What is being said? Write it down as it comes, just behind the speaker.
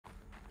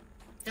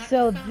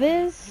So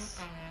this...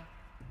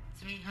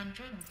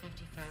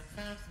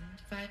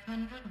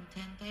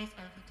 355,510 days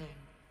overdue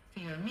for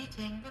your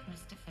meeting with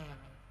Mr. Farrell.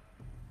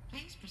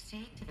 Please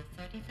proceed to the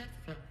 35th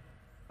floor.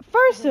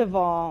 First of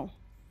all...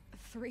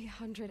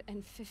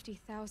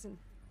 350,000.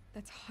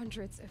 That's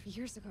hundreds of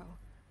years ago.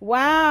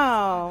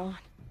 Wow.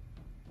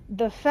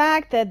 The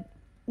fact that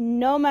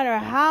no matter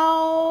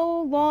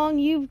how long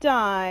you've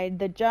died,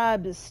 the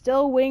job is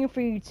still waiting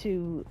for you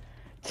to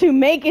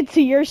make it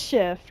to your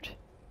shift.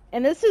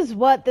 And this is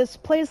what this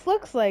place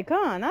looks like,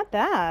 huh? Not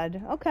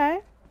bad.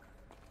 Okay.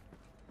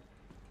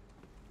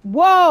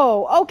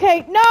 Whoa!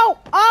 Okay, no!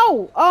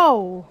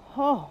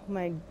 Oh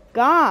my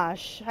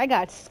gosh. I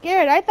got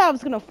scared. I thought I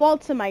was gonna fall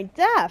to my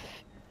death.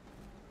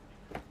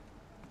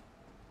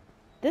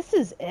 This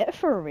is it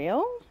for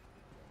real?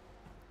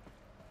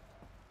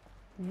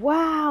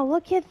 Wow,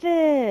 look at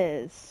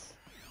this.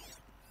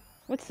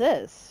 What's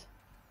this?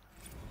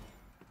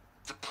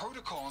 The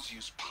protocols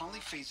use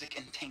polyphasic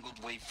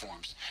entangled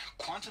waveforms,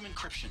 quantum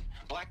encryption,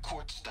 black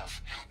quartz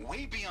stuff,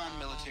 way beyond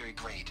military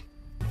grade.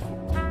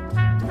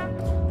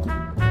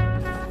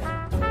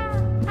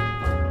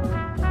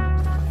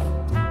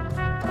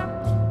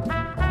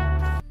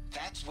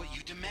 That's what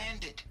you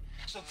demanded,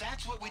 so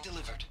that's what we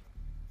delivered.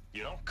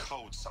 You don't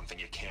code something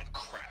you can't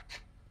crack.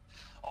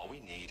 All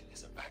we need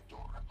is a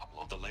backdoor.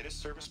 Upload the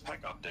latest service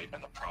pack update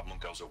and the problem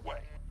goes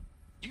away.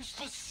 You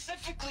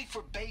specifically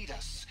forbade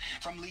us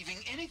from leaving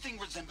anything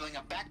resembling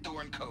a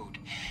backdoor in code.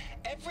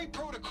 Every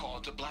protocol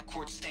to Black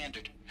Quartz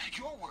standard.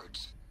 Your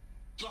words.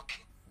 Look,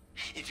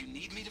 if you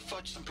need me to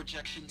fudge some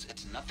projections,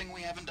 it's nothing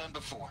we haven't done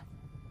before.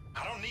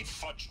 I don't need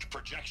fudged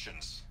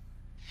projections.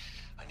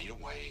 I need a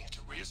way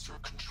to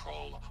reassert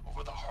control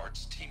over the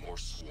Heart's Timor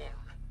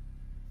swarm.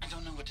 I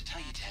don't know what to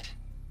tell you, Ted.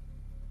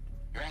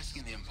 You're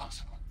asking the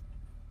impossible.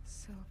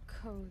 So,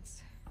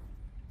 codes.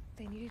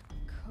 They needed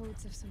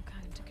codes of some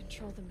kind to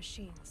control the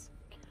machines.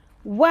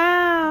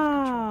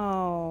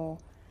 Wow.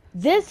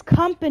 This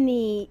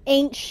company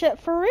ain't shit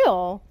for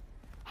real.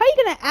 How you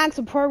gonna ask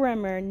a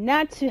programmer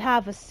not to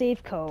have a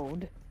safe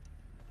code?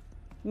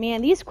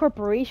 Man, these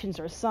corporations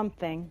are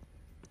something.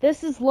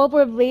 This is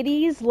Lover of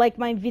Ladies. Like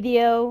my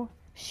video,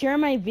 share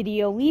my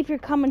video, leave your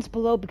comments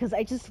below because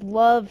I just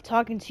love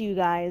talking to you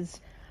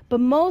guys. But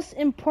most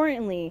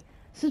importantly,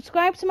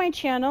 subscribe to my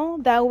channel.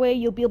 That way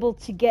you'll be able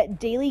to get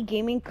daily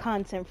gaming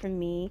content from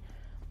me.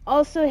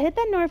 Also, hit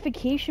that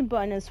notification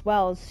button as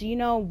well so you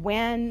know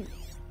when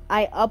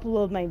I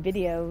upload my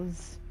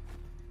videos.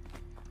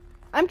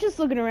 I'm just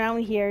looking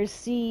around here to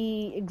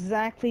see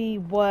exactly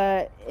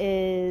what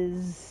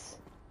is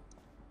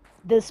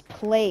this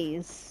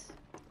place.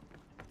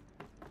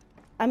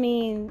 I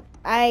mean,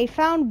 I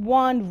found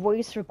one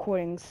voice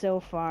recording so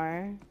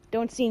far.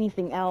 Don't see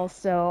anything else,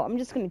 so I'm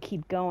just gonna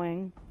keep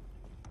going.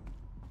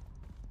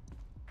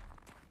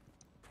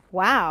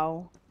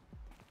 Wow.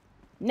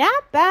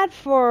 Not bad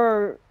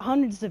for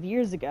hundreds of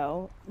years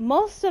ago.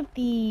 Most of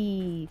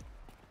the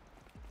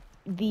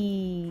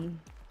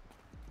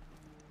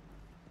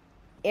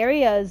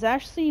area is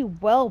actually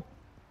well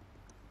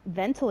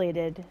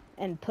ventilated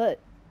and put.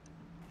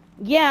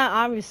 Yeah,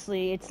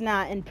 obviously it's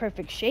not in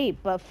perfect shape,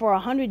 but for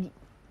 100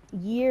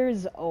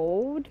 years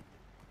old,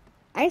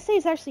 I say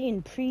it's actually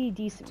in pretty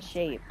decent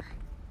shape.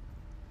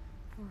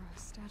 Or a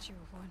statue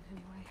of one,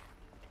 anyway.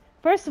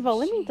 First of all,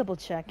 let me double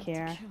check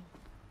here. And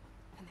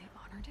they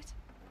honored it?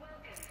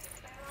 Welcome to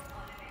Feral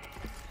Automated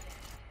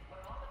Solutions, where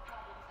all the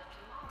problems of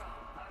tomorrow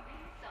are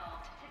being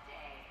solved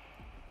today.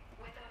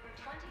 With over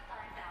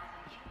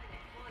 25,000 human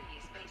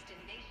employees based in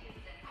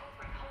nations and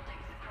corporate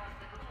holdings across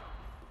the globe,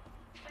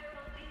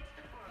 Feral leads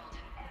the world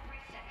in every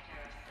sector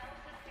of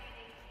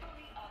self-sustaining,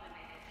 fully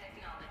automated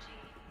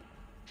technology.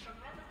 From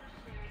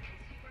revolutionary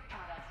consumer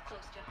products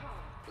close to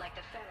home, like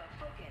the Feral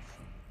Focus,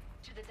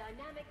 to the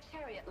dynamic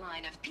chariot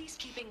line of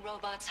peacekeeping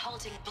robots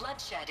halting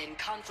bloodshed in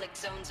conflict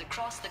zones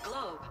across the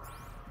globe,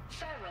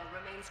 Feral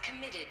remains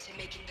committed to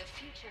making the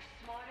future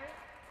smarter,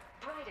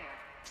 brighter,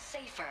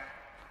 safer,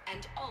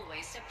 and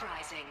always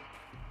surprising.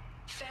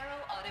 Feral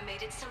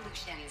Automated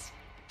Solutions.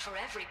 For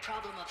every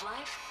problem of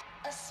life,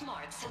 a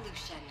smart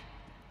solution.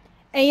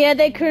 And yet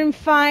they couldn't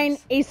find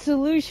a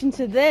solution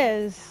to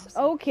this.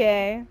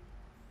 Okay.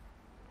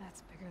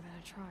 That's bigger than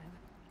a tribe.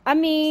 I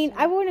mean, So,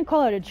 I wouldn't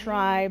call it a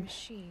tribe.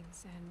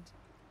 Machines and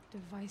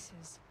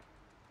devices.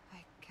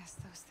 I guess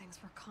those things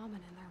were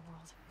common in their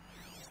world.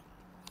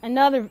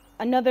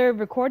 Another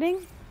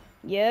recording?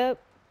 Yep.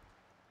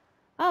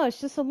 Oh,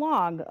 it's just a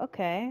log.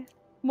 Okay.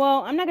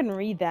 Well, I'm not gonna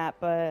read that,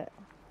 but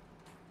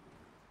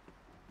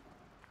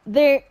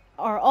they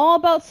are all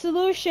about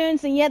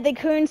solutions, and yet they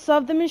couldn't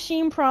solve the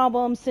machine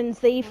problem since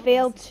they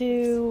failed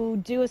to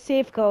do a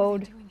safe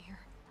code.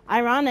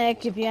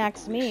 Ironic, if you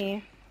ask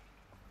me.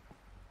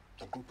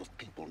 A group of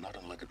people not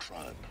unlike a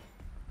tribe.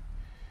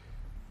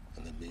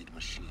 And they made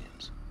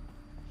machines.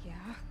 Yeah,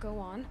 go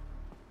on.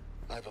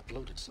 I've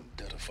uploaded some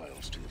data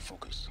files to your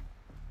focus.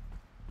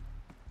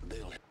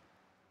 They'll...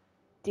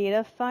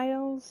 Data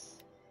files?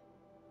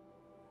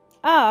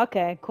 Oh,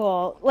 okay,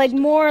 cool. Like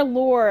more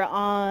lore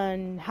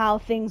on how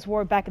things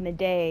were back in the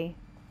day.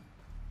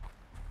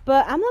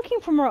 But I'm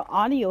looking for more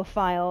audio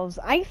files.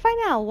 I find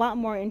that a lot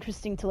more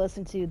interesting to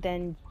listen to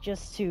than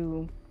just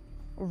to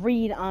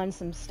read on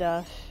some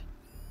stuff.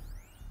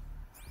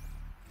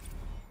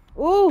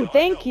 Ooh, Now, I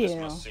thank know this you.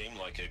 must seem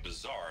like a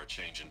bizarre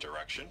change in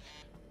direction.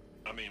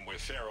 I mean, we're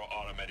Faro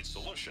Automated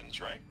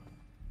Solutions, right?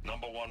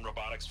 #1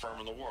 robotics firm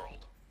in the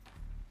world.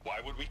 Why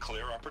would we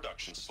clear our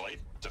production slate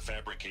to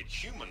fabricate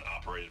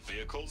human-operated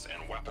vehicles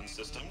and weapon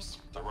systems,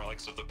 the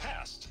relics of the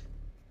past?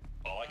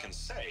 All I can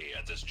say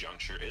at this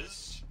juncture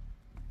is...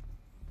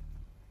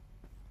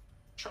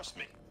 trust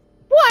me.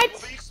 What?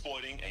 We'll be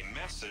exploiting a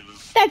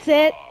massive... That's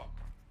it.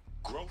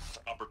 growth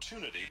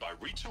opportunity by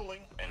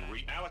retooling and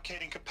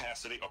reallocating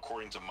capacity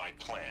according to my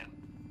plan.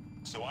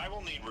 So I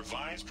will need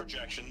revised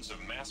projections of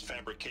mass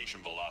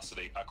fabrication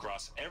velocity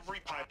across every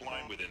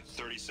pipeline within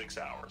 36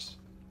 hours.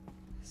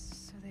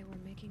 So they were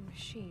making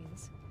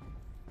machines,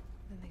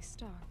 then they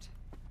stopped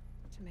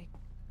to make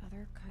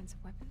other kinds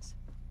of weapons?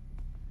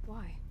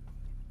 Why?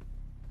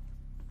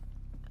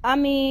 I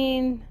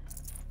mean,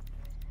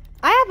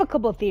 I have a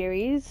couple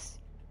theories.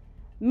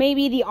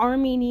 Maybe the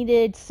army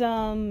needed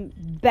some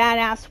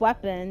badass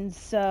weapons,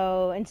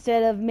 so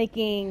instead of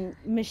making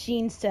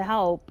machines to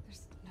help,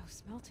 There's no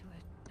smell to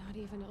it, not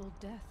even old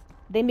death.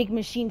 they make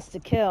machines to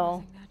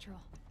kill. Nothing natural.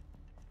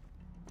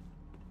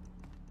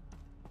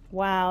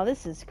 Wow,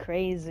 this is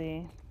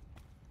crazy.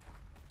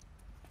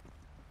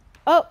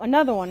 Oh,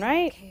 another one,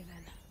 right? Cave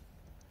in.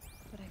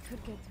 But I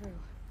could get through.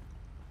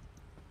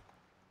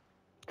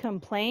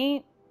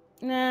 Complaint?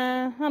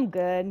 Nah, I'm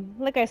good.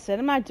 Like I said,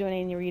 I'm not doing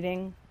any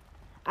reading.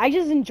 I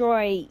just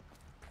enjoy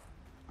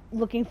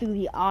looking through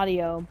the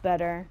audio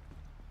better.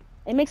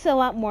 It makes it a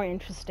lot more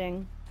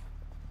interesting.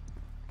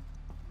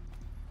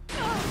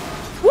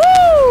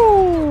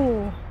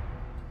 Woo!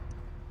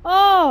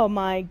 Oh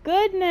my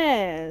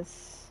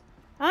goodness.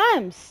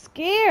 I'm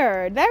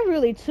scared. That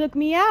really took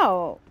me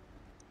out.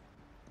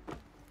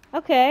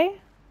 Okay.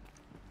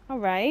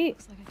 Alright.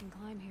 Looks like I can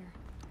climb here.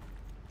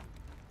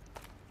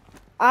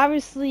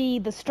 Obviously,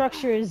 the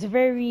structure is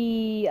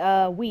very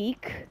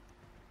weak.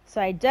 So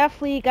I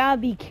definitely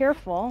gotta be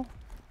careful.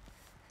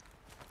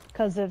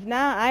 Because if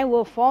not, I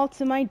will fall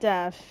to my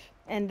death.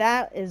 And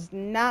that is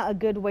not a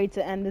good way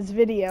to end this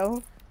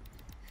video.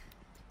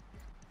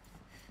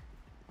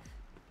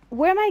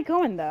 Where am I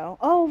going, though?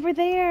 Oh, over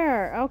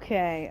there.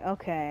 Okay,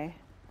 okay.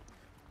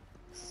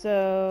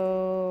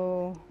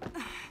 So...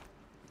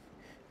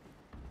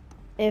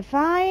 if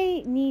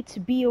I need to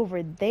be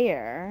over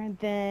there,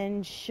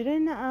 then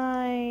shouldn't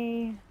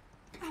I...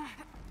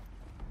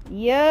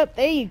 Yep,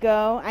 there you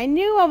go. I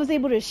knew I was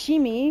able to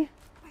shimmy.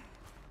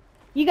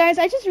 You guys,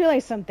 I just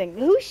realized something.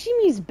 Who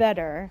shimmies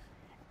better?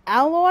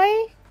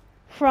 Alloy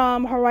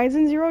from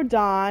Horizon Zero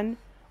Dawn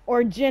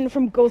or Jin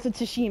from Ghost of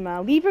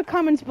Tsushima? Leave your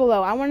comments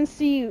below. I want to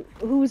see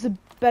who's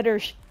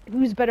better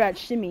at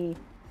shimmy.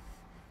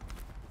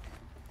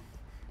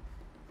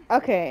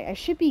 Okay, I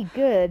should be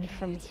good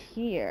from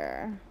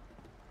here.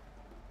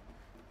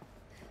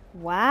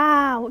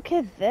 Wow, look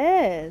at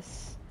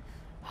this.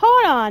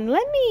 Hold on,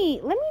 let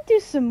me do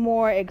some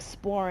more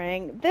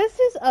exploring. This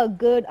is a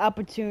good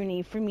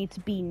opportunity for me to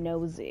be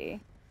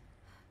nosy.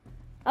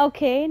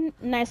 Okay,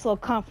 nice little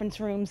conference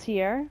rooms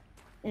here.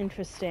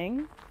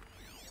 Interesting.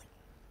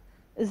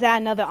 Is that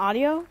another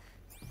audio?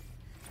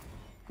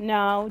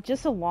 No,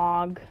 just a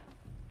log.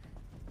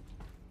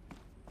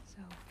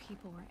 So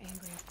people were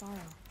angry at Faro,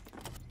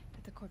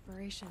 at the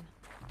corporation.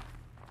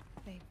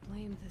 They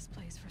blamed this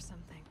place for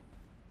something.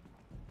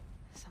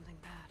 Something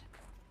bad.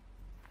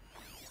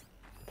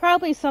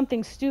 Probably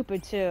something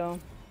stupid too.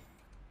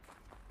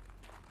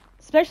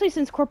 Especially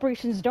since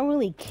corporations don't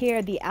really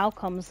care the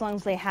outcome as long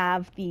as they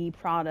have the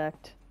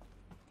product.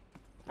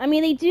 I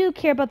mean, they do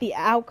care about the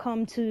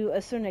outcome to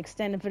a certain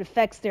extent if it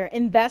affects their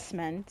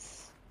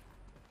investments.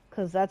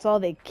 Because that's all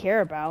they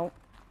care about.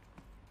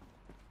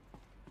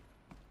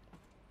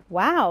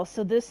 Wow,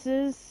 so this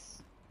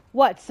is...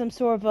 what, some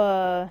sort of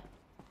a...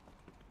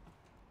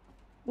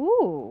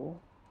 Ooh.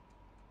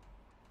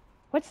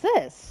 What's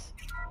this?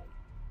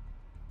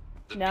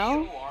 The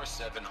No?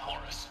 BOR-7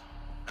 Horus.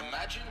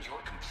 Imagine you're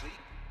complete.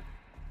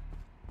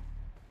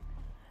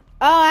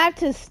 Oh, I have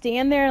to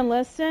stand there and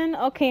listen?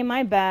 Okay,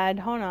 my bad.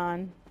 Hold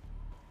on.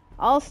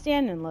 I'll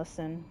stand and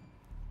listen.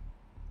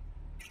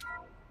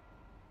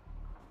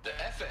 The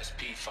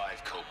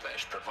FSP-5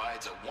 Khopesh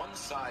provides a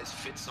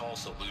one-size-fits-all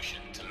solution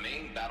to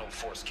main battle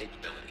force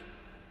capability.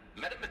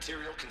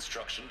 Metamaterial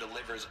construction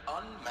delivers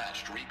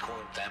unmatched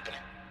recoil dampening,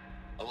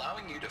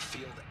 allowing you to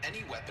field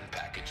any weapon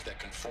package that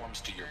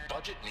conforms to your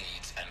budget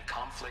needs and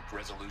conflict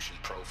resolution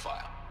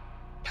profile.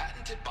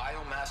 Patented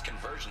biomass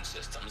conversion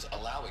systems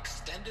allow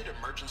extended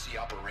emergency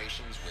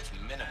operations with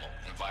minimal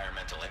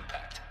environmental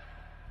impact.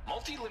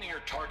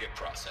 Multilinear target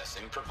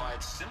processing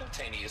provides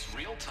simultaneous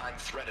real-time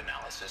threat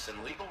analysis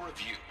and legal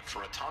review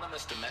for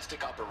autonomous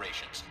domestic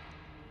operations.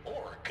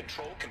 Or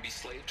control can be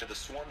slaved to the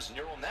swarm's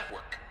neural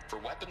network for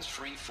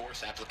weapons-free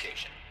force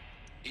application.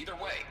 Either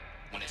way,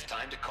 when it's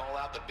time to call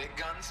out the big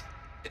guns,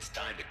 it's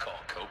time to call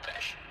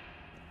Khopesh.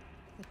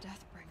 The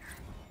Deathbringer.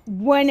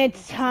 When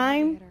it's It's a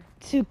time... navigator.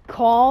 to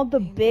call the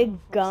Main big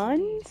battle force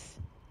indeed. guns?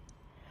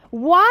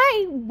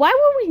 Why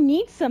would we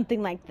need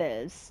something like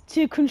this?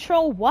 To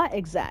control what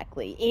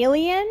exactly?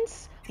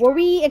 Aliens? Were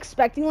we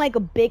expecting like a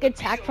big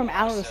attack from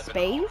outer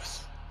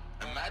space?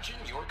 Imagine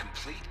your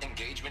complete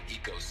engagement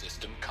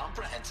ecosystem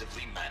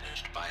comprehensively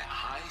managed by a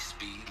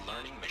high-speed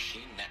learning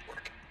machine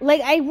network.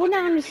 Like, I would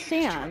Whether not your need is to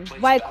understand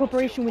replace why a battlefield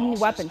corporation would need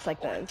bosses weapons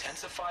like or this.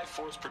 intensify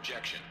force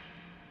projection,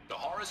 the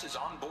Horus's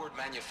onboard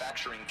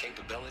manufacturing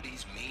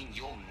capabilities mean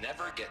you'll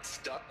never get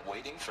stuck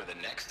waiting for the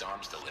next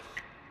arms delivery.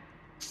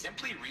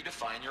 Simply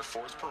redefine your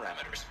force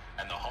parameters,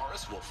 and the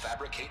Horus will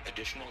fabricate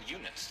additional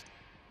units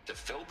to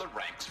fill the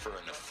ranks for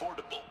an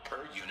affordable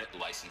per-unit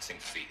licensing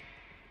fee.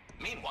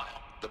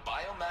 Meanwhile, the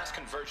biomass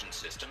conversion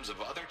systems of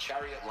other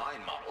chariot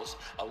line models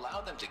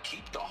allow them to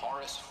keep the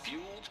Horus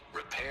fueled,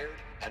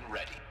 repaired, and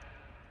ready,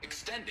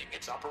 extending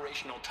its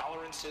operational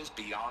tolerances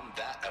beyond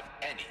that of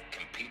any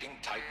competing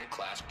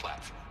Titan-class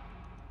platform.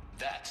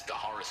 That's the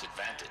Horus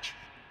advantage.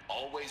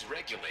 Always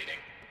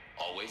regulating,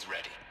 always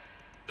ready.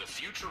 The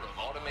future of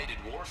automated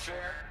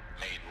warfare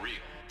made real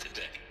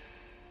today.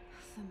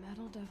 The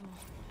Metal Devil.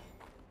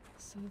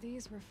 So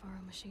these were Faro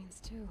machines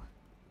too.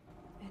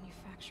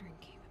 Manufacturing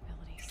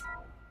capabilities.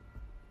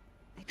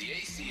 The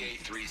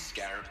ACA-3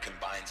 Scarab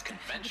combines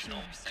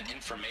conventional and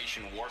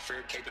information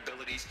warfare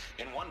capabilities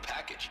in one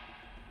package.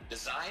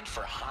 Designed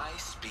for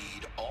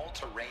high-speed,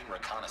 all-terrain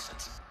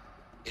reconnaissance,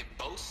 it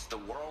boasts the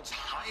world's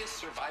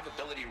highest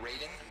survivability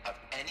rating of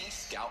any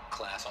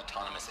Scout-class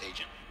autonomous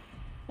agent.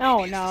 Oh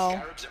Maybe it's the no.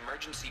 Scarab's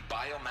emergency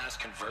biomass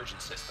conversion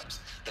systems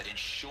that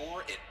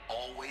ensure it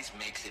always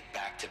makes it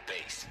back to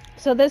base.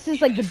 So this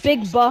is like Even the if big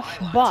fuel buff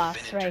supply lines boss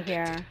have been right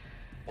here. interdicted.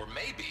 Or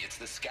maybe it's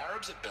the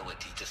Scarab's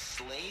ability to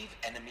slave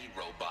enemy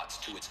robots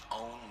to its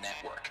own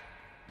network.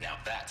 Now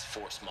that's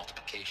force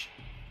multiplication.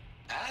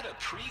 Add a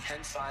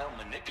prehensile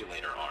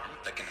manipulator arm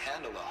that can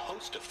handle a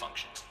host of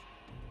functions.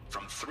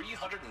 From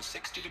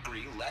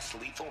 360-degree less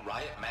lethal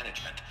riot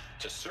management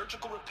to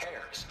surgical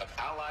repairs of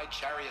allied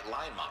chariot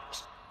line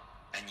models.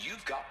 And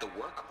you've got the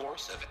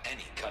workhorse of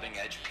any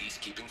cutting-edge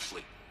peacekeeping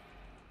fleet.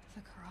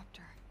 The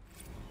Corruptor.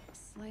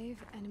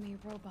 Slave enemy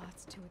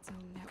robots to its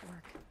own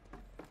network.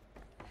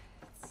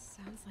 It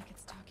sounds like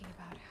it's talking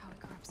about how it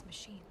corrupts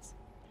machines.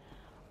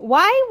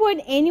 Why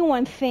would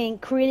anyone think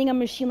creating a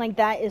machine like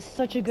that is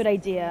such a good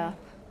idea?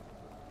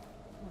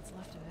 What's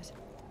left of it?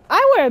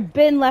 I would have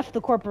been left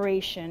the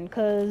corporation,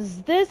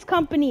 because this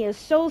company is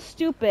so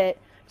stupid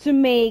to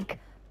make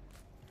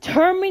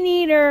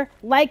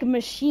Terminator-like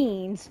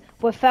machines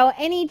without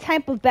any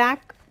type of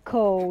back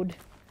code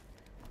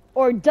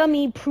or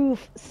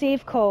dummy-proof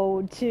safe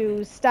code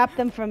to stop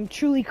them from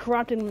truly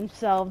corrupting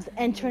themselves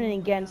and turning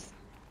against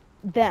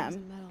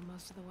them. Metal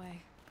most of the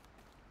way.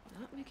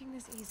 Not making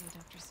this easy,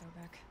 Dr.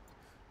 Sobek.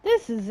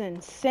 This is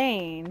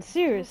insane,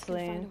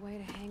 seriously. Find a way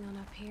to hang on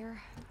up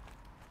here.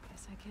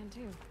 Guess I can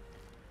too.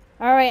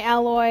 Alright,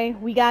 Alloy,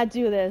 we gotta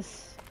do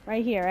this.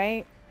 Right here,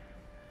 right?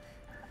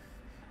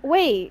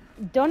 Wait,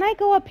 don't I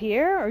go up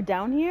here or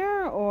down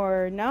here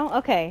or no?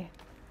 Okay.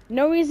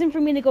 No reason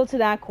for me to go to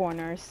that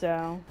corner,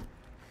 so.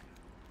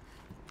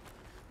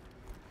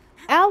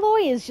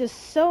 Alloy is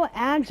just so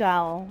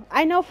agile.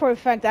 I know for a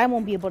fact I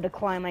won't be able to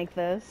climb like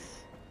this.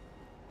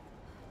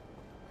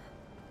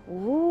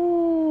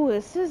 Ooh,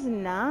 this is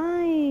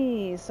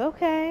nice.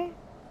 Okay.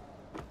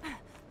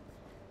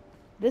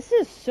 This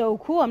is so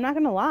cool, I'm not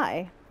gonna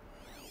lie.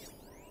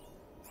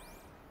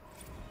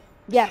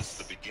 Yes.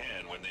 Since the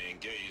began when they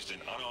engaged in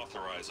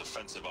unauthorized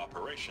offensive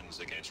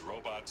operations against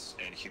robots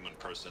and human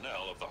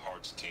personnel of the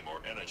Hearts Timor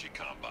Energy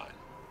Combine.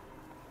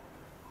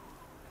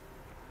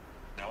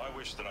 Now I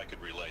wish that I could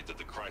relate that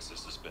the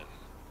crisis has been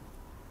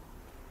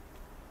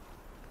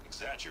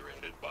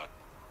exaggerated, but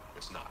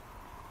it's not.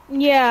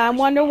 Yeah, I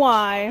wonder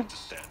why. To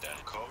stand down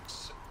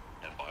codes,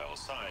 and by all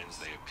signs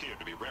they appear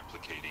to be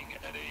replicating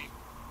at a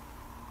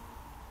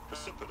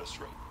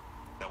precipitous rate.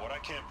 Now what I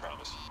can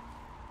promise you,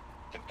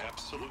 can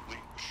absolutely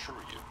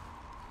assure you,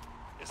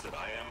 is that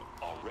I am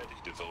already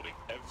devoting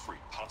every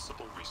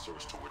possible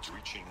resource towards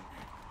reaching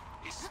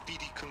a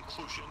speedy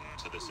conclusion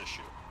to this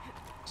issue.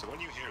 So when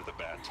you hear the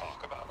bad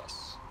talk about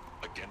us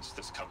against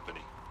this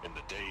company in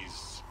the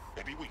days,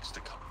 maybe weeks to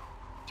come,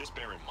 just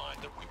bear in mind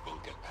that we will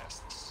get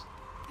past this.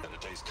 And a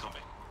day's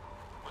coming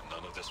when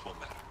none of this will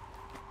matter.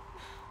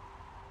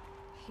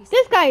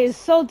 This guy is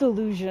so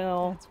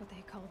delusional. That's what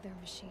they called their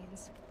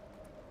machines.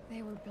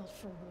 They were built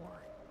for war,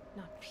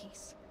 not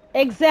peace.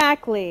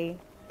 Exactly.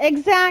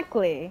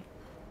 Exactly.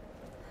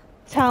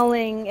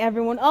 Telling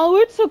everyone, oh,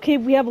 it's okay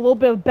if we have a little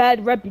bit of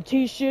bad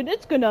reputation.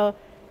 It's gonna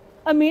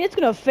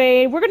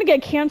fade. We're gonna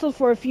get canceled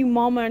for a few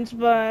moments,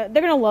 but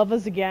they're gonna love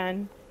us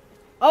again.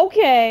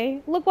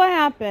 Okay, look what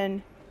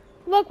happened.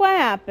 Look what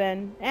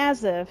happened.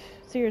 As if.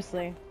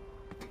 Seriously.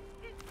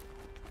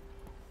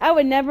 I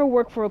would never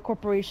work for a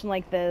corporation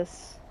like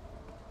this.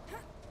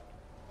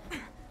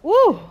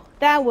 Woo!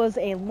 That was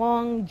a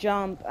long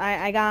jump.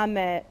 I gotta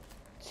admit.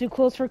 Too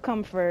close for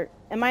comfort.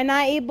 Am I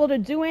not able to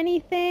do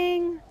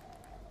anything?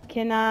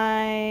 Can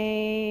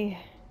I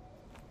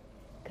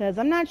Because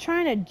I'm not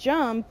trying to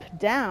jump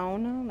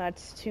down.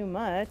 That's too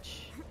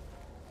much.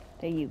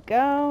 There you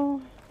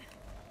go.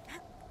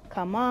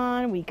 Come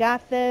on, we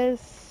got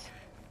this.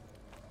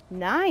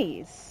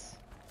 Nice.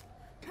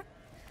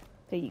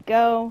 There you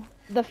go.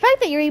 The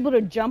fact that you're able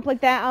to jump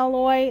like that,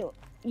 Alloy,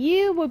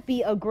 you would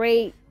be a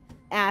great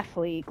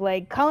athlete.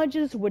 Like,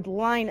 colleges would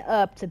line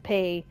up to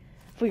pay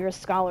for your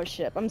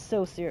scholarship. I'm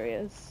so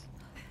serious.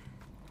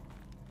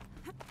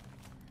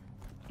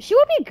 She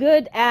would be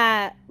good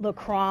at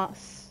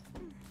lacrosse.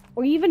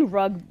 Or even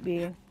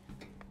rugby.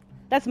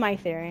 That's my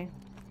theory.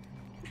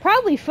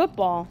 Probably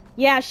football.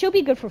 Yeah, she'll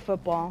be good for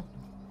football.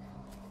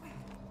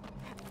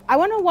 I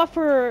wonder what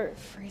for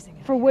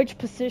which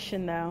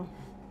position, though.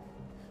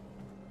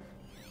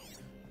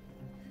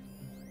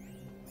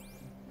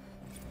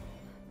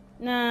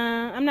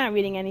 Nah, I'm not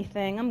reading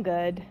anything. I'm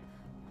good.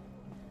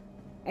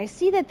 I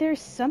see that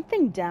there's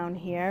something down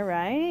here,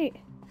 right?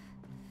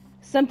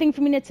 Something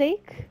for me to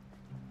take?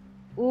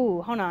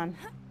 Ooh, hold on.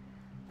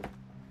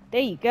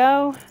 There you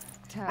go.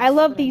 I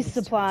love these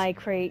supply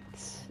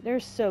crates. They're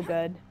so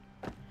good.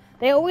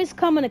 They always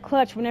come in a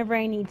clutch whenever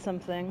I need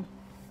something.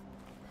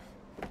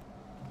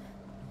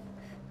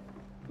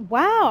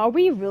 Wow, are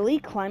we really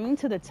climbing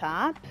to the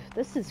top?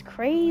 This is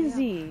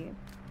crazy.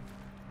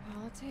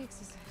 All it takes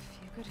is a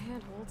few good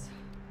handholds.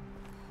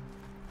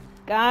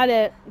 Got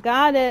it.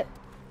 Got it.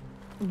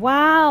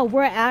 Wow,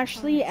 we're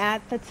actually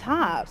at the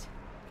top.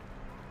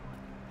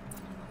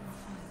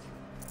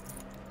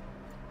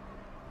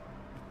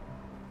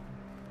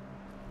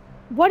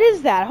 What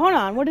is that? Hold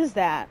on, what is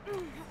that?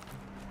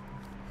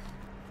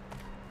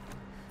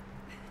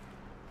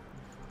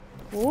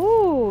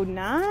 Ooh,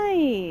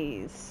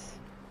 nice.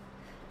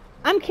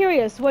 I'm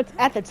curious what's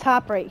at the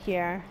top right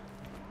here.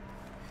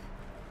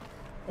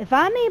 If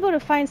I'm able to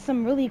find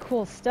some really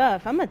cool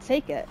stuff, I'm gonna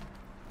take it.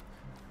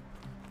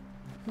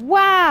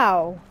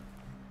 Wow.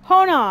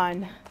 Hold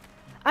on.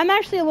 I'm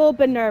actually a little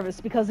bit nervous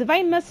because if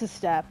I miss a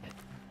step,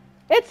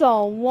 it's a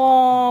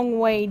long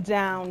way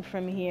down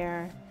from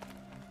here.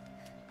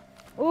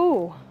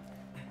 Ooh.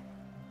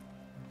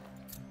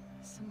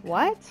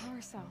 What?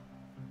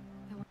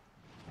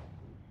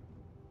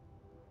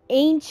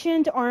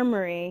 Ancient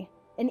armory.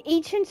 An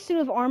ancient suit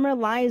of armor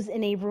lies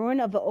in a ruin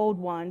of the old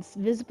ones,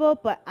 visible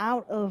but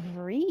out of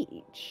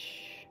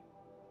reach.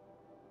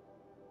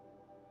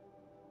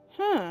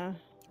 Huh.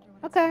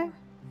 Okay.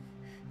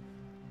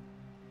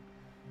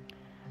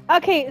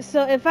 Okay,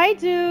 so if I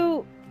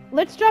do...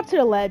 Let's drop to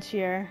the ledge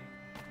here.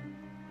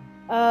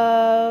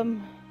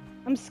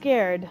 I'm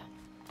scared.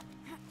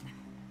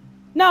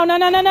 No, no,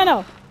 no, no, no,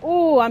 no.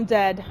 Ooh, I'm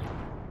dead.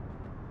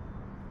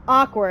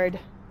 Awkward.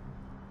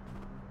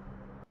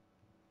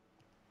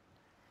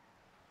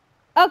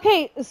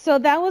 Okay, so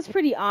that was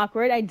pretty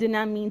awkward. I did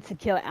not mean to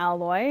kill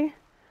Alloy.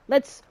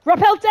 Let's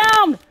rappel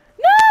down!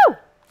 No!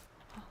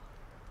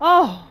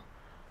 Oh,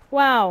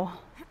 wow.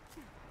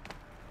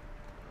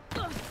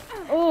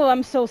 Oh,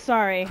 I'm so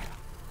sorry.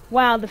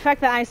 Wow, the fact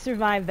that I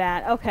survived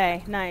that.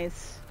 Okay,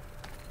 nice.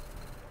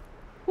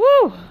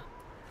 Woo!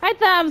 I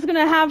thought I was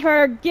gonna have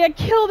her get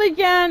killed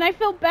again. I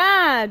feel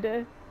bad.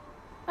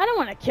 I don't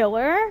want to kill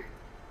her.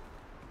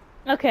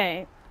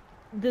 Okay.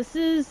 This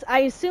is... I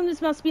assume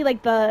this must be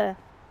like the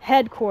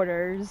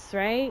headquarters,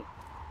 right?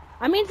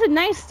 I mean, it's a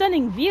nice,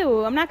 stunning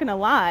view. I'm not gonna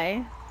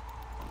lie.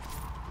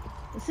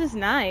 This is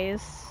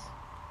nice.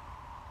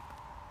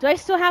 Do I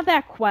still have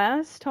that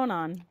quest? Hold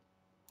on.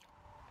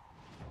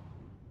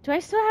 Do I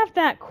still have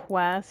that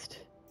quest?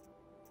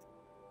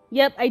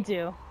 Yep, I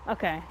do.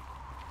 Okay.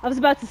 I was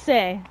about to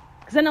say,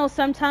 because I know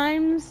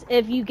sometimes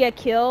if you get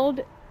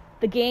killed,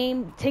 the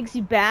game takes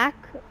you back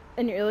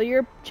an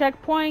earlier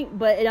checkpoint,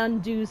 but it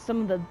undoes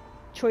some of the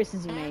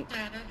choices you make. All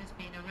data has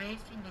been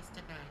erased from this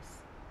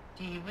device.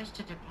 Do you wish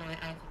to deploy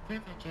alpha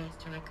privileges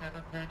to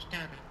recover purged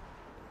data?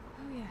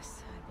 Oh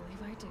yes, I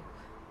believe I do.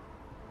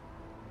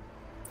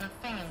 The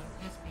file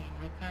has been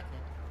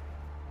recovered.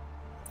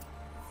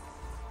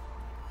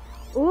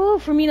 Ooh,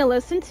 for me to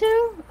listen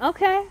to?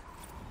 Okay.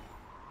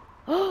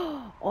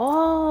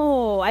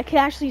 Oh, I can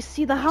actually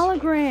see the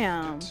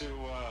hologram.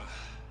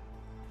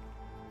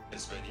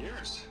 It's been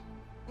years.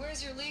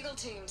 Where's your legal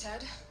team,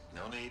 Ted?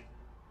 No need.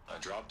 I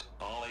dropped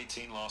all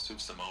 18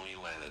 lawsuits the moment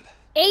you landed.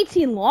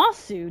 18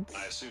 lawsuits?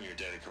 I assume your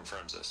data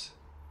confirms this.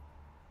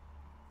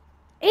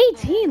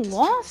 18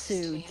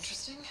 lawsuits?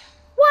 Interesting.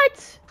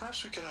 What?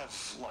 Perhaps we could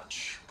have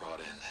lunch brought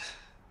in.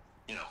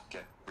 You know,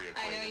 get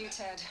reacquainted. I know you,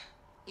 Ted.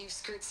 You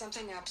screwed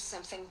something up,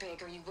 something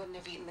big, or you wouldn't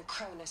have eaten the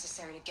crow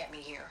necessary to get me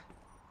here.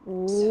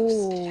 So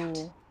spit it out.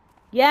 Ooh.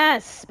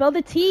 Yes, spell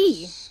the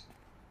T.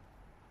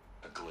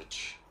 A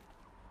glitch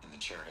in the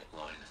chariot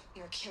line.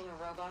 Your killer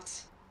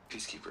robots?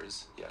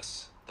 Peacekeepers,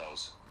 yes,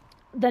 those.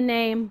 The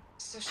name.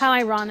 So How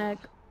shut ironic.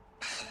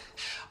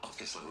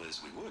 Obviously,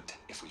 Liz, we would,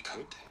 if we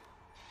could.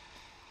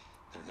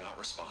 They're not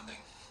responding.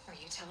 Are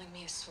you telling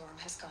me a swarm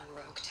has gone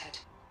rogue, Ted?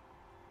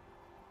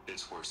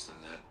 It's worse than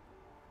that.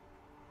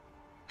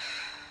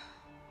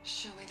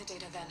 Show me the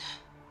data then.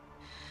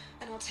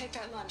 And I'll take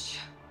that lunch.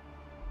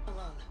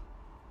 Alone.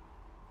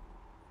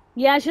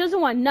 Yeah, she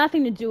doesn't want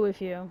nothing to do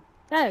with you.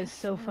 That is Ted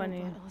so Farrow funny.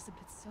 brought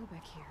Elizabeth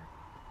Sobek here,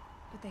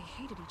 but they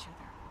hated each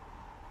other.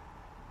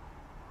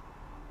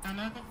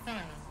 Another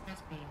file has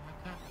been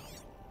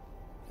recovered.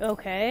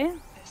 Okay.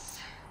 This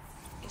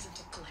isn't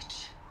a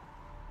glitch.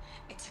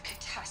 It's a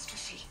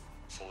catastrophe.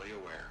 Fully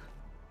aware.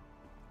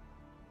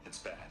 It's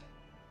bad.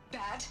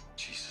 Bad?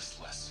 Jesus,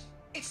 Les.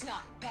 It's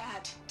not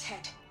bad,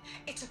 Ted.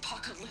 It's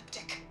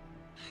apocalyptic.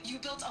 You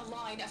built a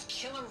line of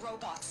killer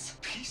robots.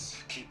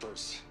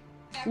 Peacekeepers.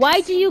 that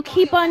Why do you consume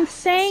keep on biomass as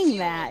saying fuel.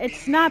 that?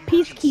 It's not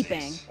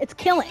peacekeeping. It's It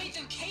killing. made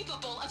them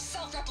capable of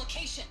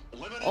self-replication.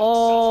 Limited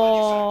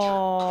Oh,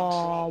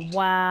 self-manufacture.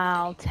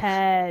 wow,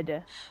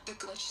 Ted. The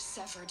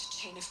glitch-severed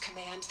chain of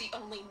command. The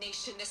only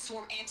nation this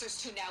swarm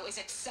answers to now is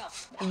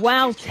itself.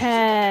 Wow,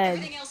 Ted.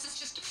 Everything else is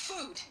just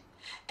food.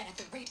 And at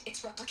the rate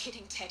it's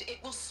replicating, Ted, it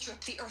will strip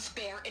the Earth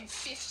bare in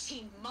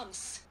 15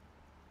 months.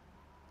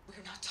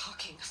 We're not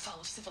talking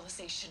fall of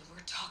civilization. We're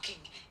talking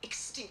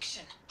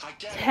extinction. I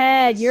get it.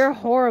 Ted, you're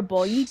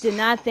horrible. You did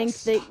not think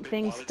Stop it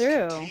things while it's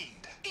through.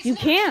 contained. It's You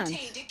not can't.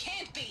 contained. It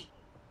can't be.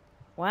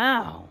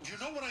 Wow. You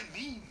know what I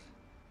mean?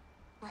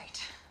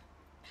 Right.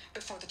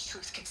 Before the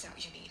truth gets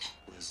out, you mean.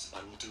 Liz,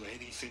 I will do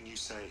anything you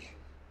say.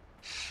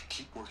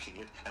 Keep working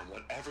it, and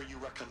whatever you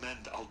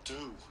recommend, I'll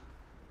do.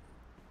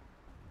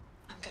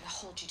 I'm gonna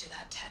hold you to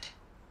that, Ted.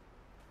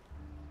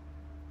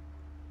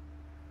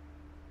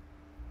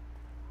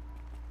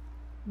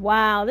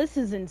 Wow, this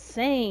is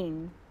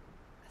insane.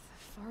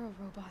 The Farrow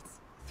robots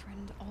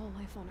threatened all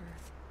life on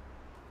Earth,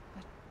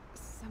 but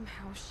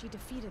somehow she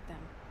defeated them.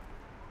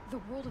 The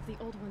world of the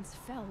old ones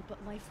fell,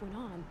 but life went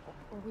on,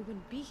 or we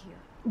wouldn't be here.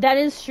 That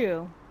is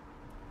true.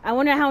 I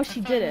wonder how she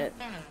did it.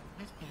 File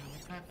has been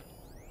recovered.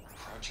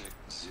 Project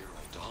Zero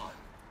Dawn.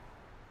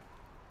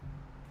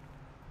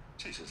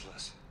 Jesus,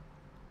 Liz.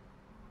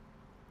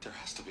 There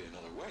has to be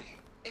another way.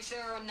 If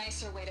there were a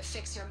nicer way to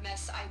fix your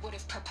mess, I would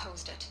have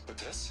proposed it. But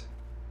this?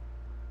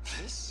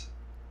 This?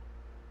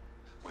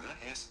 When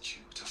I asked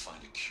you to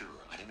find a cure,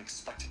 I didn't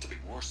expect it to be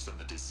worse than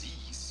the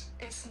disease.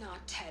 It's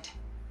not, Ted.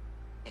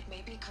 It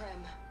may be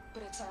grim,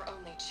 but it's our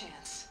only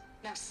chance.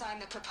 Now sign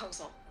the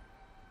proposal.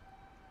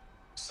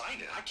 Sign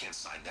it? I can't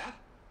sign that.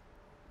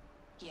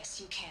 Yes,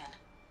 you can.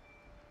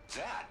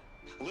 That?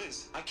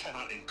 Liz, I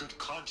cannot in good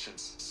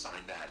conscience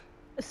sign that.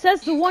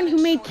 Says the one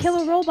who made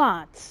killer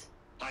robots.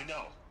 I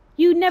know.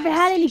 You never I'm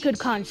had any speaking good to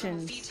you from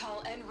conscience.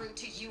 VTOL en route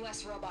to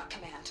U.S. Robot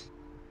Command.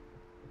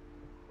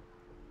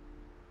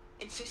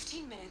 In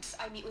 15 minutes,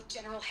 I meet with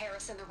General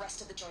Harris and the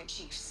rest of the Joint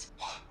Chiefs.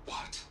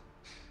 What?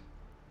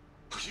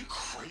 Are you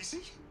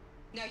crazy?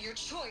 Now your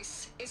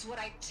choice is what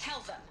I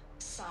tell them.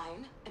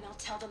 Sign, and I'll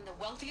tell them the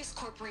wealthiest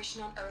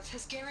corporation on Earth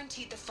has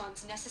guaranteed the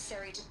funds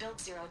necessary to build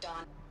Zero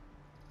Dawn.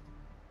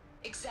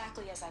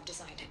 Exactly as I've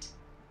designed it.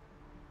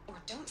 Or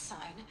don't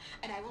sign,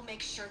 and I will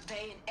make sure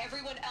they and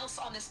everyone else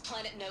on this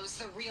planet knows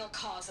the real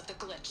cause of the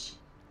glitch.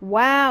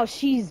 Wow,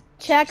 she's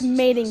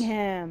checkmating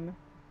him.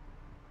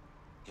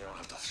 You don't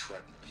have to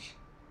threaten me.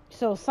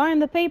 So sign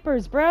the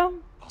papers, bro.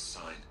 I'll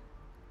sign.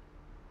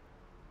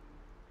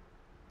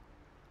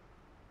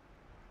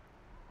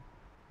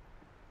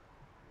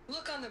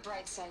 Look on the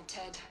bright side,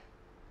 Ted.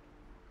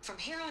 From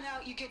here on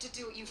out, you get to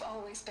do what you've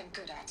always been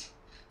good at.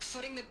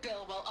 Footing the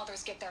bill while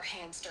others get their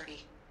hands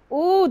dirty.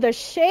 Ooh, the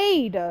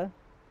shade.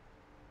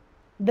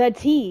 The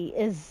tea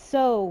is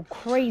so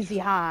crazy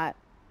hot.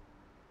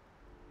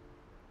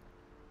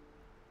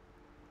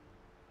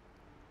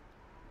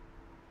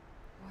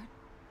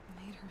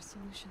 What made her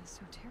solution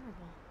so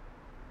terrible?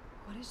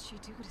 What did she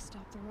do to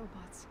stop the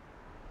robots?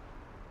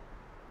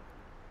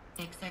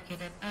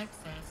 Executive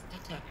access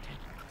detected.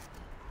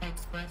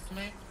 Express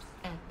lift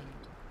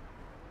opened.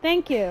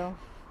 Thank you.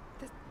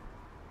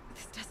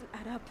 This doesn't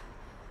add up.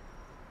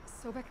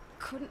 Sobek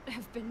couldn't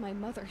have been my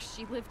mother.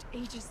 She lived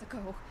ages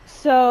ago.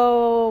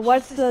 So,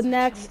 what's This the is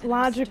next actually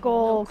logical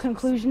no closer.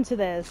 conclusion to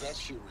this?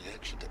 That's your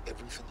reaction to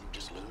everything you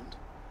just learned?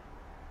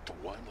 To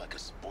whine like a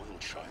spoiled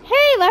child?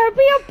 Hey, let her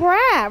be a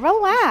brat. They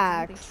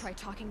Relax. try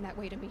talking that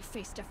way to me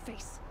face to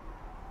face.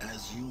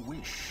 As you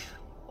wish.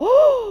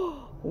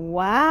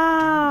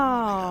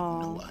 Wow.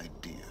 I have no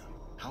idea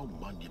how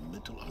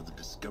monumental are the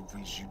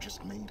discoveries you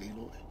just made,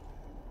 Aloy.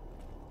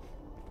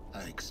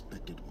 I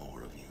expected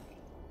more of you.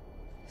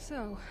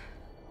 So,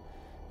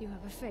 you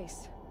have a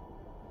face.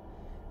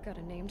 Got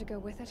a name to go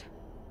with it?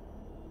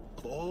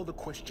 Of all the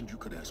questions you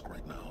could ask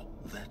right now,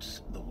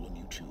 that's the one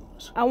you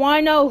choose. I want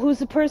to know who's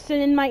the person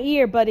in my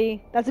ear,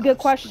 buddy. That's a good I've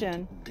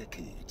question. spent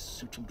decades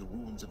searching the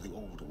ruins of the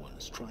older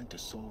ones, trying to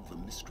solve the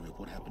mystery of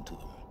what happened to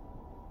them.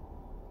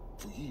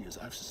 For years,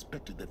 I've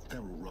suspected that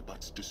Pharaoh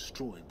robots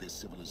destroyed their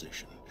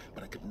civilization,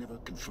 but I could never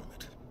confirm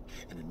it.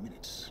 And in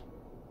minutes,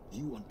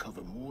 you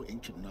uncover more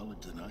ancient knowledge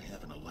than I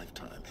have in a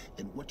lifetime.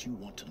 And what you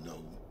want to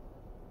know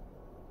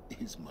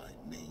is my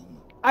name.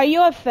 Are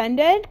you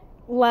offended?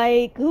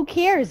 Like, who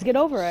cares? Get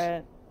over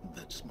it.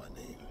 That's my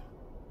name.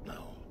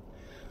 Now,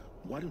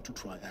 why don't you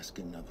try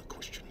asking another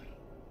question?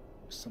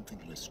 Something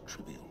less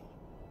trivial.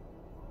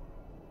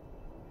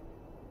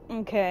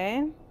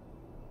 Okay.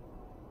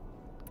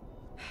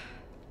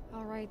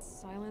 All right,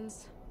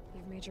 silence.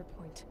 You've made your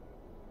point.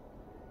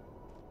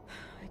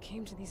 I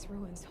came to these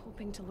ruins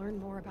hoping to learn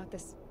more about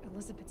this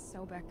Elizabeth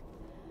Sobek.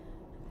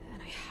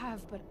 And I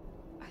have, but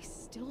I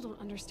still don't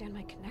understand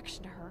my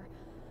connection to her.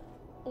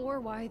 Or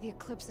why the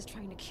Eclipse is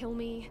trying to kill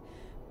me.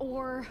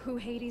 Or who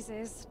Hades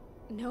is.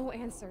 No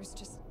answers,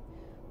 just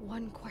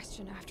one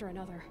question after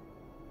another.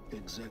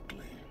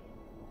 Exactly.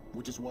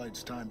 Which is why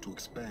it's time to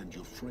expand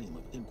your frame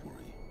of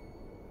inquiry.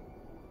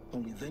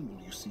 Only then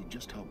will you see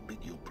just how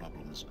big your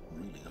problems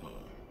really are.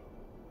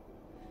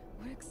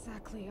 What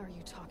exactly are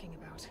you talking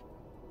about?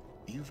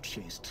 You've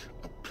chased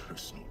a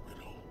personal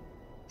riddle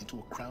into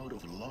a crowd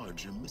of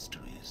larger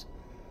mysteries.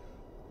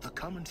 The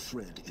common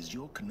thread is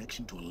your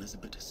connection to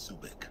Elizabeth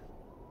Sobek.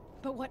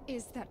 But what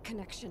is that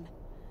connection?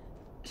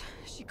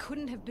 She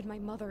couldn't have been my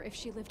mother if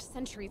she lived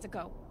centuries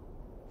ago.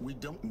 We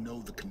don't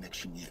know the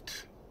connection yet.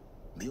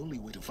 The only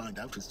way to find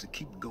out is to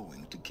keep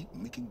going, to keep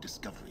making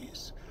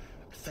discoveries.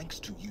 Thanks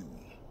to you,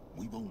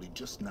 we've only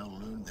just now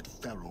learned that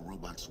Pharaoh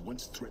robots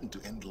once threatened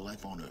to end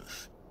life on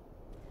Earth.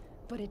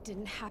 But it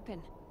didn't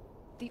happen.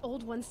 The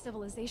Old One's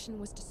civilization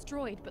was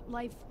destroyed, but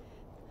life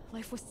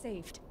was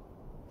saved.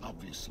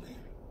 Obviously.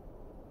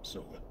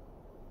 So,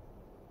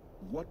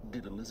 what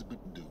did Elizabeth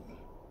do?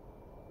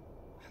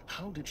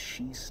 How did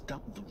she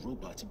stop the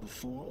robots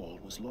before all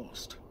was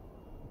lost?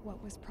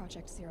 What was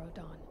Project Zero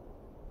Dawn?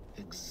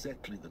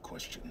 Exactly the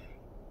question.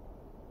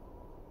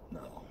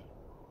 Now,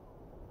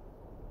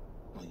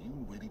 are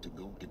you ready to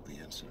go get the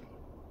answer?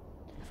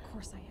 Of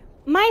course I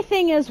am. My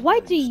thing is, why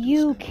do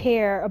you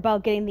care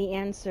about getting the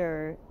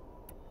answer?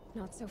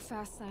 Not so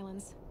fast,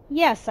 Silence.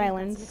 Yeah, I've got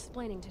Silence. some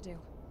explaining to do.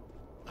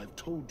 I've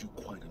told you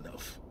quite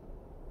enough.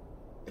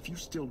 If you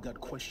still got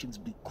questions,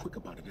 be quick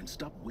about it and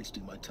stop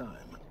wasting my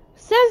time.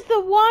 Says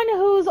the one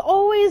who's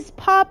always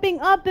popping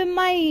up in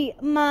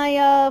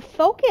my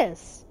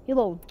focus. You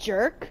little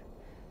jerk.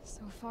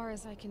 So far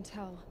as I can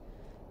tell,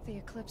 the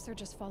Eclipse are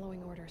just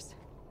following orders.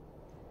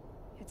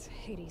 It's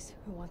Hades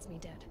who wants me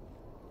dead.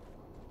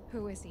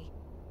 Who is he?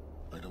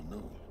 I don't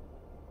know.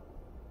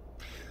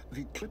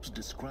 The Eclipse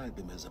described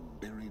him as a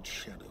buried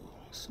shadow,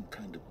 some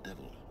kind of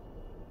devil.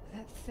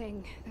 That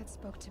thing that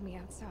spoke to me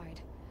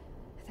outside,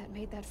 that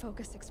made that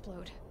focus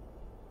explode.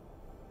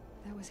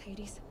 That was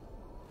Hades.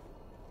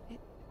 It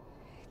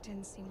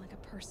didn't seem like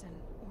a person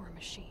or a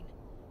machine.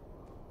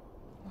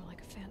 More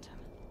like a phantom.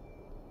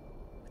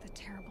 With a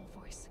terrible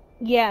voice.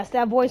 Yes,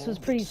 that voice All was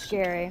pretty that's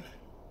scary. certain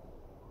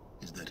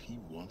is that he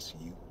wants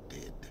you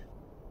dead.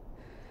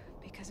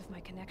 Because of my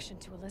connection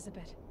to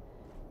Elizabeth.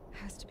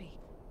 Has to be.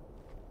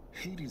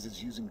 Hades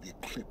is using the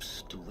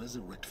Eclipse to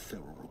resurrect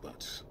Pharaoh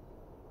robots.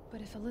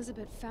 But if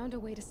Elizabeth found a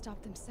way to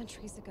stop them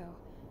centuries ago,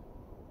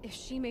 if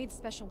she made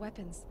special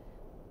weapons,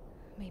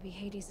 maybe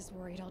Hades is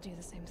worried I'll do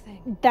the same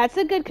thing. That's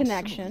a good Some of the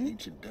connection.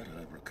 ancient data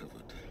I've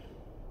recovered.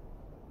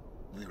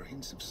 There are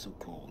hints of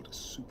so-called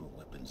super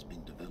weapons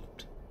being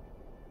developed.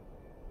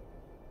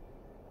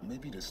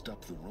 Maybe to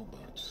stop the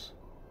robots,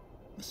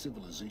 the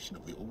civilization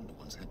of the older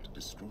ones had to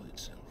destroy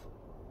itself.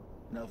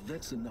 Now if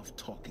that's enough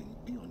talking,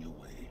 be on your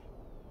way.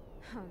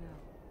 Oh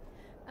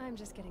no. I'm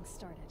just getting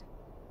started.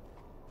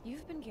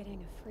 You've been getting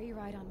a free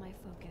ride on my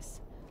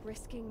focus,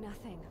 risking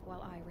nothing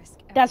while I risk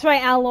everything. That's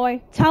right,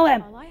 Alloy. Tell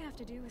him. All I have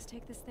to do is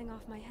take this thing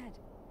off my head,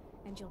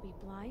 and you'll be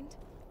blind,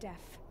 deaf,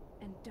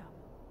 and dumb.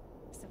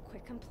 So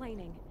quit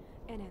complaining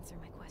and answer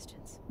my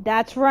questions.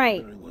 That's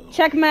right. Very well.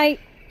 Checkmate.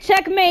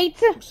 Checkmate.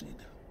 Proceed.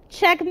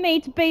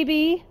 Checkmate,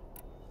 baby.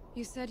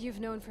 You said you've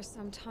known for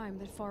some time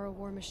that Pharaoh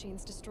war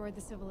machines destroyed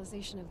the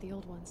civilization of the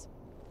old ones.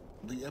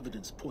 The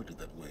evidence pointed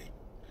that way.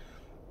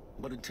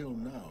 But until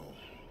now,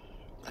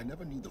 I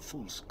never knew the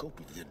full scope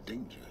of their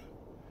danger.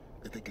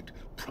 That they could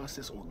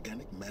process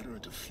organic matter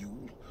into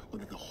fuel, or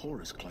that the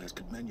Horus class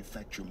could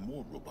manufacture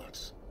more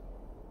robots.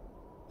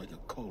 Like a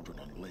cauldron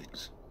on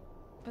legs.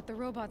 But the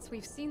robots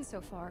we've seen so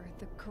far,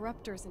 the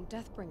Corruptors and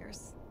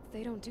Deathbringers,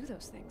 they don't do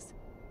those things.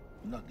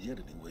 Not yet,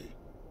 anyway.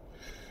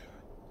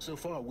 So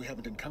far, we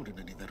haven't encountered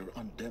any that are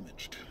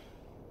undamaged.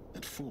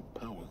 At full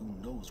power, who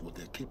knows what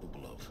they're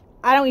capable of?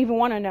 I don't even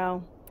want to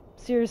know.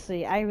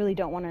 Seriously, I really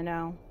don't want to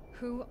know.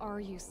 Who are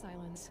you,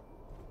 Silence?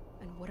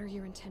 And what are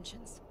your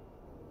intentions?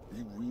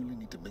 You really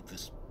need to make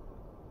this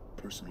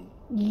personal?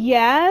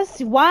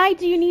 Yes? Why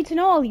do you need to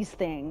know all these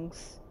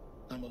things?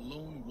 I'm a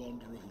lone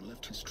wanderer who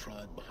left his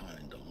tribe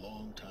behind a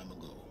long time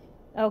ago.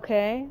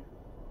 Okay.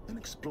 An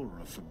explorer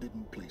of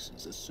forbidden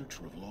places, a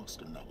searcher of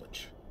lost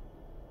knowledge.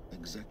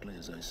 Exactly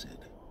as I said.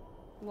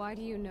 Why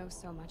do you know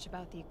so much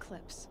about the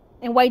Eclipse?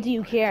 And why do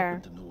you I care?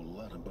 happen to know a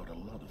lot about a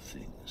lot of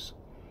things.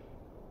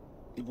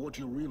 If what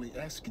you're really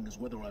asking is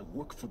whether I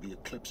work for the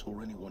Eclipse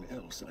or anyone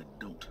else, I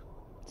don't.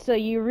 So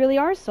you really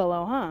are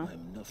solo, huh?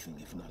 I'm nothing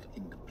if not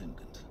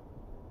independent.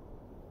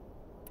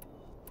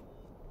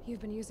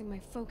 You've been using my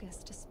focus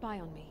to spy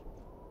on me.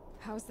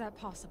 How's that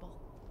possible?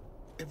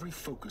 Every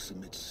focus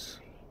emits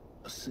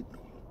a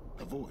signal,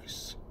 a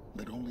voice,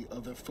 that only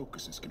other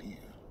focuses can hear.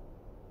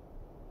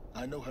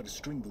 I know how to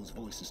string those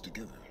voices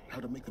together, how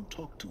to make them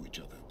talk to each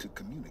other, to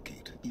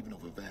communicate, even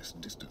over vast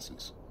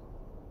distances.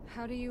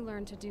 How do you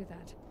learn to do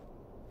that?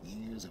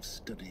 Years of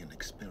study and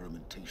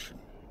experimentation.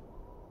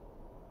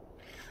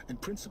 In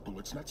principle,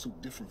 it's not so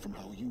different from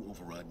how you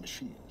override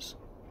machines.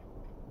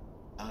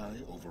 I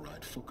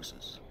override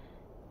focuses.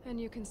 And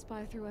you can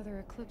spy through other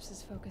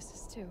Eclipse's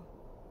focuses too.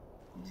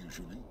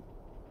 Usually.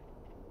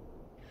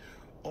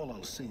 All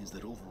I'll say is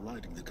that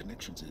overriding the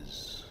connections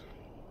is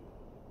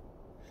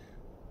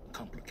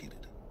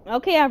complicated.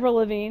 Okay, Avril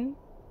Lavigne.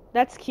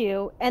 That's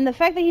cute. And the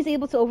fact that he's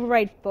able to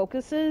override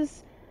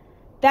focuses,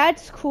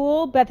 that's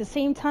cool, but at the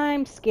same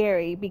time,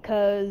 scary,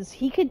 because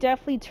he could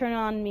definitely turn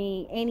on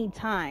me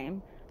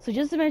anytime. So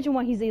just imagine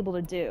what he's able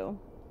to do.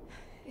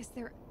 Is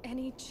there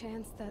any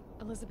chance that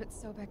Elizabeth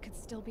Sobek could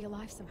still be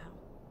alive somehow?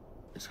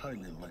 It's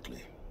highly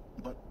unlikely,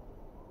 but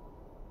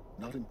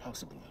not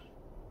impossible.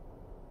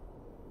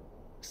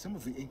 Some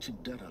of the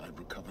ancient data I've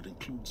recovered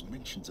includes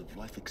mentions of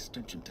life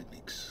extension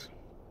techniques.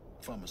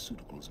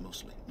 Pharmaceuticals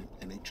mostly,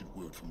 an ancient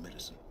word for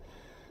medicine.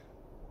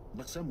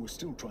 But some were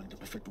still trying to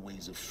perfect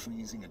ways of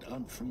freezing and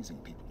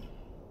unfreezing people.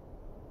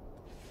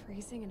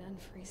 Freezing and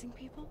unfreezing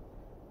people?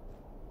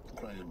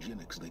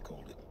 Cryogenics, they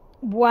called it.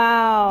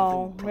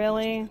 Wow,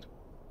 really?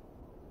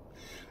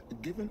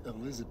 Given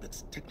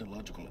Elizabeth's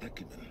technological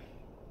acumen,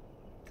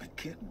 I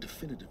can't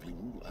definitively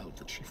rule out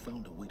that she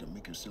found a way to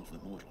make herself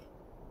immortal.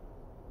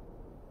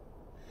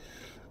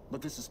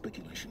 But this is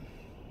speculation.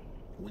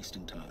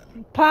 Wasting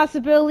time.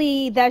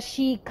 Possibility that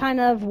she kind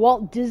of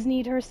Walt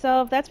Disney'd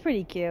herself. That's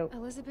pretty cute.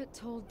 Elizabeth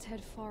told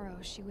Ted Faro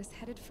she was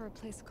headed for a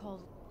place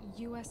called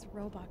U.S.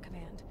 Robot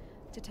Command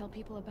to tell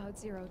people about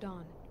Zero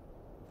Dawn.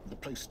 The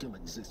place still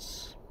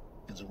exists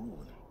as a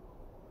ruin.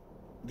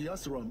 The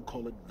Asaram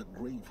call it the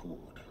Grave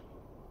Horde.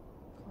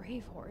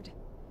 Grave Horde?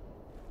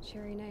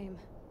 Cheery name.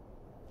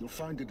 You'll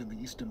find it in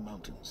the Eastern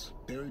Mountains,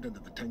 buried under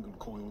the tangled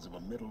coils of a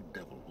metal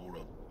devil, or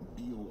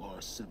a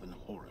BOR-7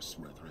 Horus,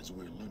 rather, as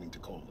we're learning to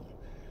call them.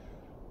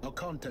 I'll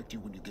contact you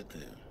when you get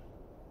there.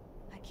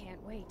 I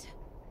can't wait.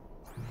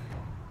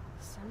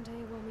 Someday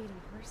we'll meet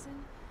in person,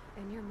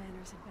 and your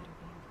manners had better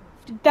be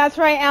improved. That's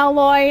right,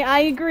 Alloy.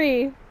 I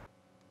agree.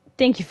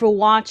 Thank you for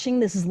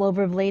watching. This is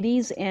Lover of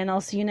Ladies, and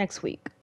I'll see you next week.